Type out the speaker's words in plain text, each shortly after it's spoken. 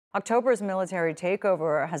October's military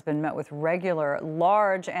takeover has been met with regular,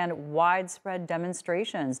 large, and widespread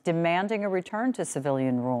demonstrations demanding a return to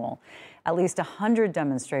civilian rule. At least 100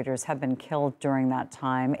 demonstrators have been killed during that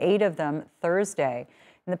time, 8 of them Thursday.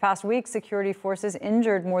 In the past week, security forces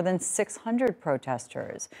injured more than 600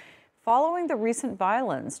 protesters. Following the recent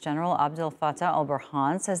violence, General Abdel Fattah al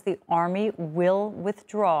Burhan says the army will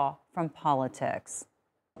withdraw from politics.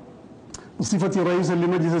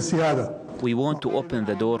 We want to open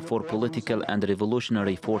the door for political and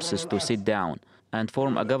revolutionary forces to sit down and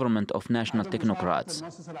form a government of national technocrats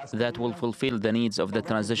that will fulfill the needs of the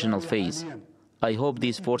transitional phase. I hope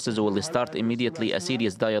these forces will start immediately a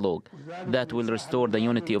serious dialogue that will restore the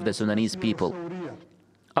unity of the Sudanese people.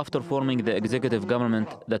 After forming the executive government,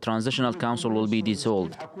 the Transitional Council will be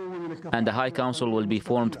dissolved, and the High Council will be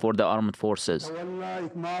formed for the armed forces.